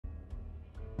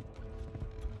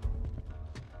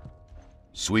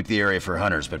Sweep the area for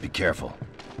hunters, but be careful.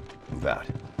 Move out.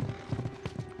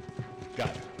 Got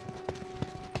it.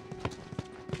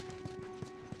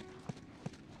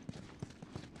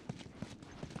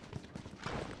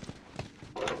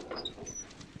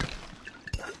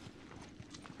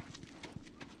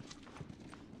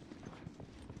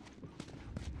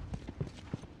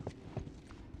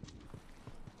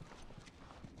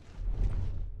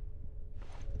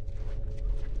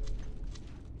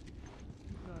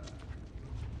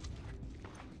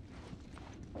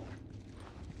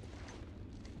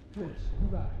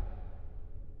 Move out.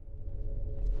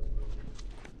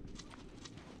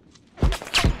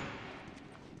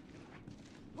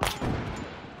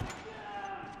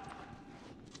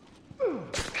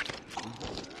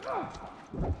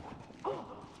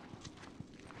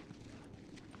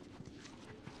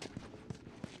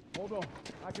 Hold on.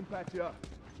 I can patch you up.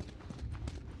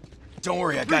 Don't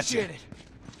worry, I got you. Appreciate it.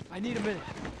 I need a minute.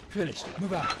 Finished.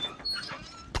 Move out.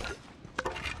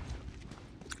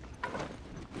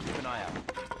 Keep an eye out.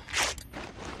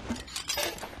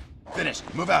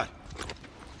 Finished. Move out.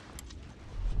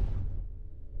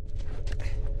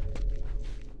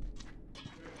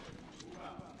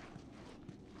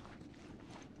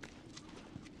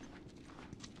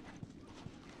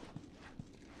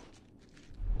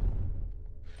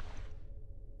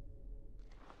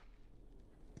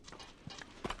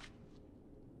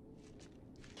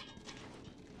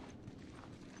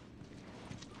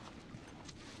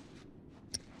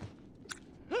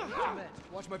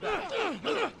 Watch my back.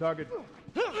 Target.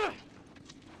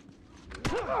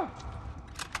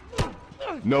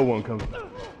 No one coming.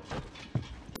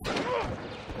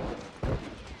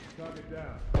 Target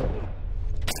down.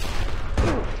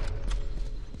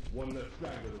 One less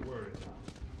straggler to worry about.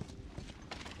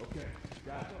 Okay,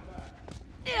 got it.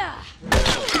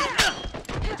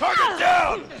 Target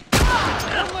down!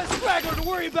 One less straggler to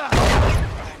worry about.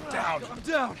 Down. I'm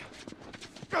down.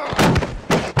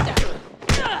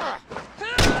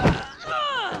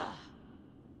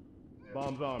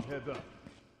 Bombs armed, heads up.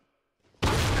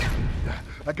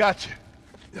 I got you.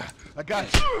 I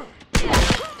got you.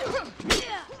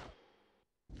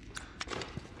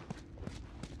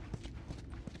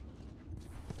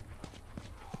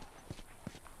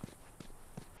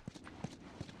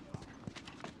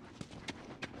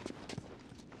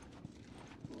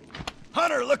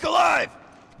 Hunter, look alive!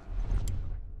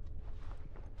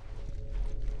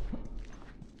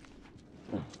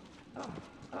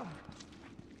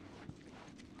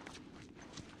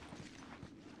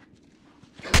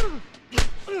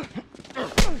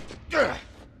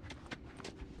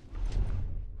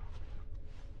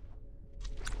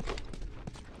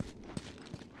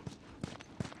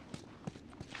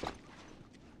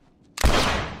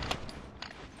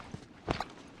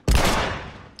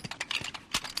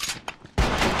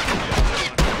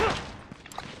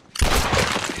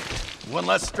 One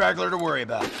less straggler to worry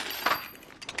about.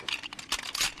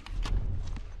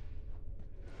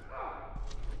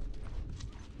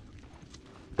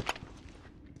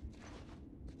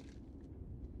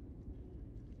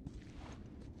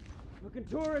 Looking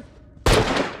tourist.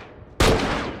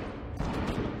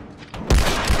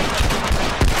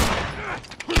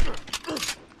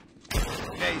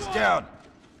 Okay, he's down.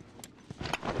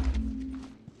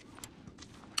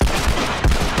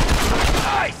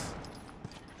 Nice!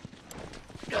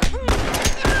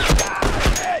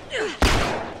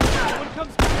 What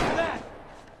comes after that?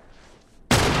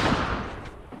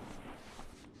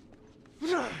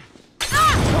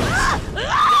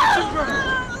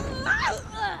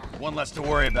 One less to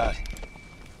worry about.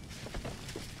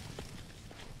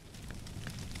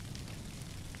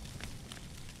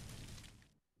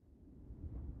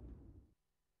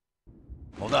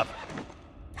 Hold up.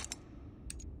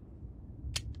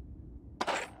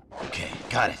 Okay,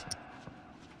 got it.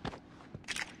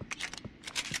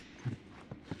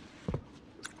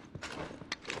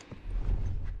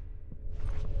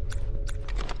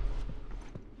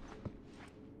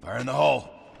 Fire in the hole.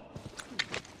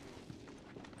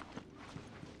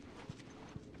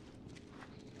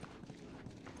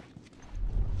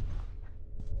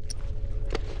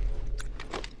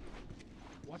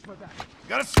 Watch my back.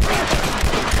 Got a scratch!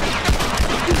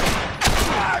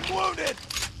 I'm wounded!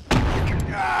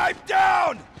 I'm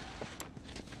down!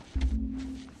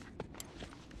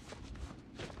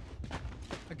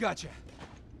 I got you.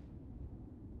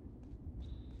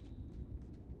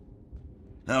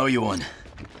 I owe you one.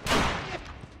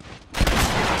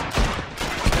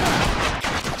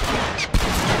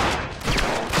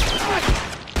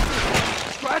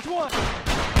 Scratch one.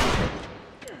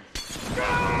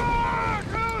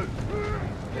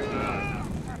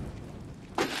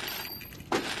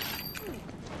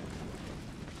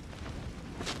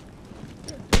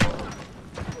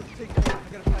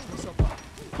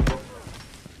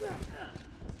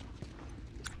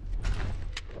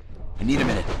 I need a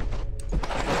minute.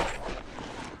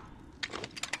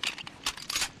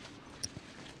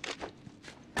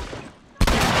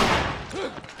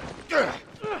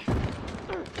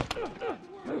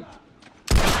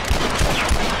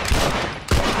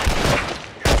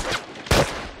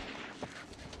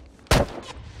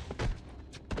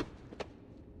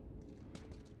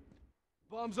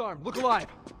 Bomb's armed. Look alive.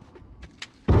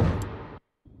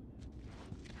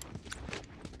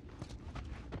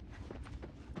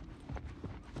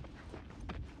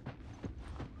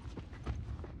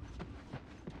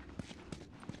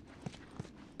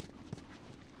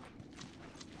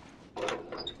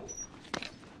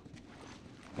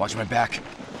 Watch my back.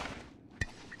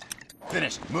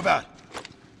 Finished. Move out.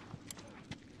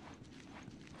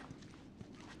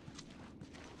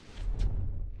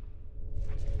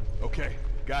 Okay,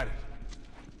 got it.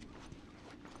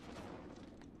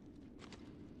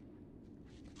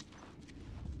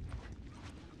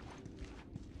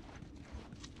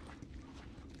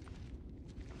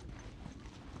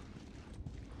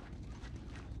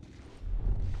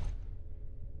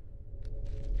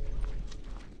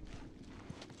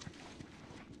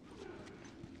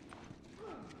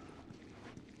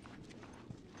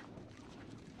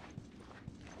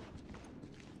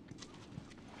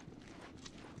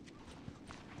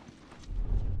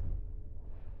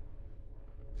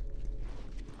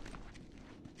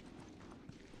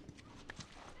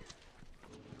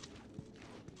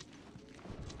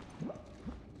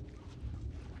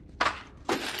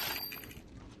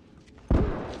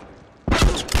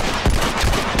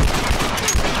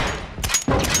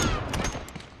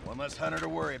 One less hunter to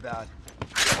worry about.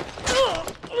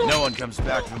 No one comes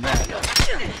back from that.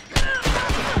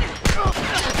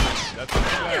 That's a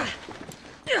plan.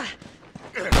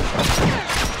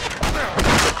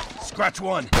 Scratch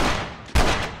one.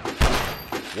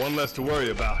 One less to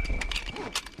worry about.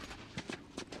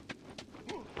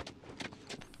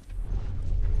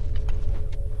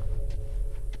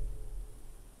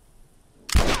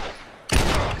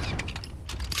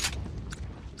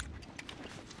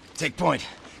 Take point.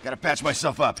 Gotta patch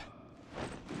myself up.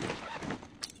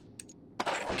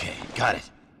 Okay, got it.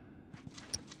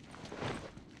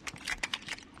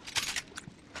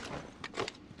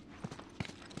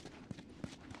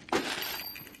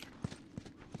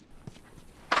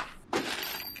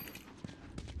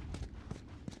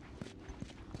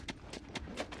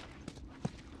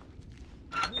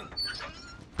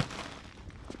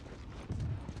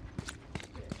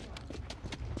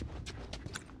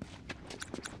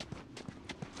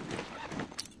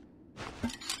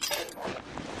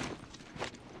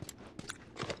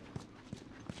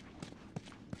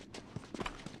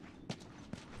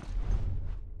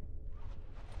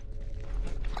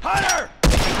 Hunter!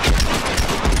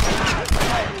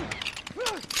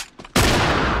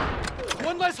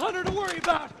 One less hunter to worry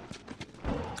about.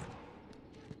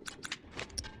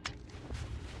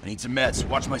 I need some meds.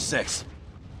 Watch my six.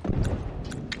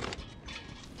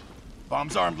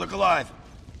 Bomb's armed. Look alive.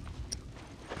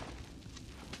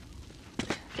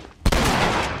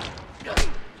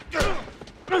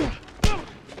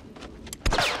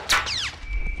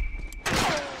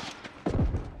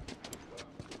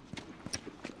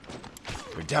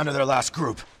 They're down to their last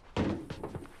group.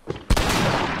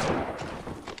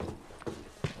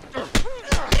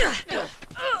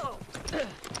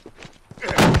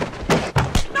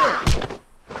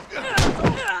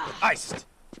 Iced.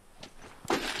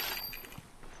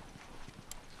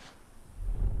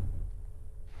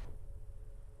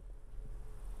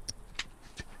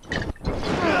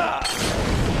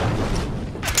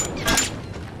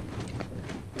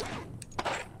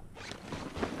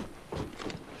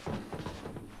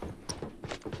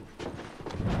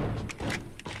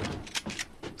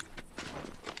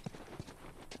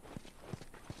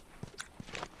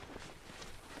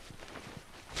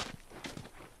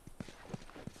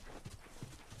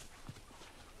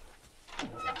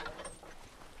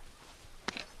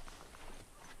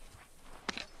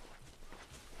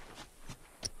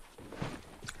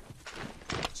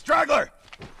 Straggler!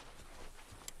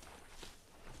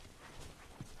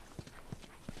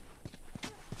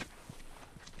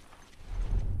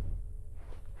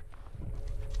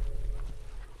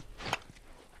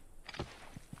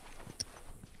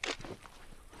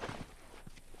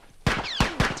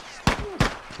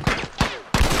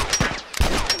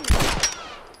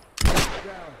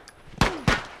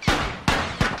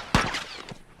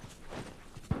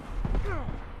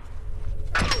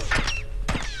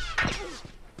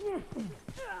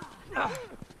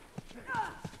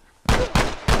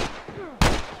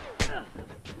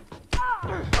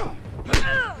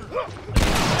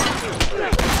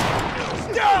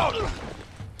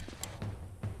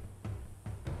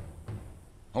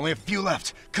 Only a few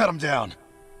left. Cut them down.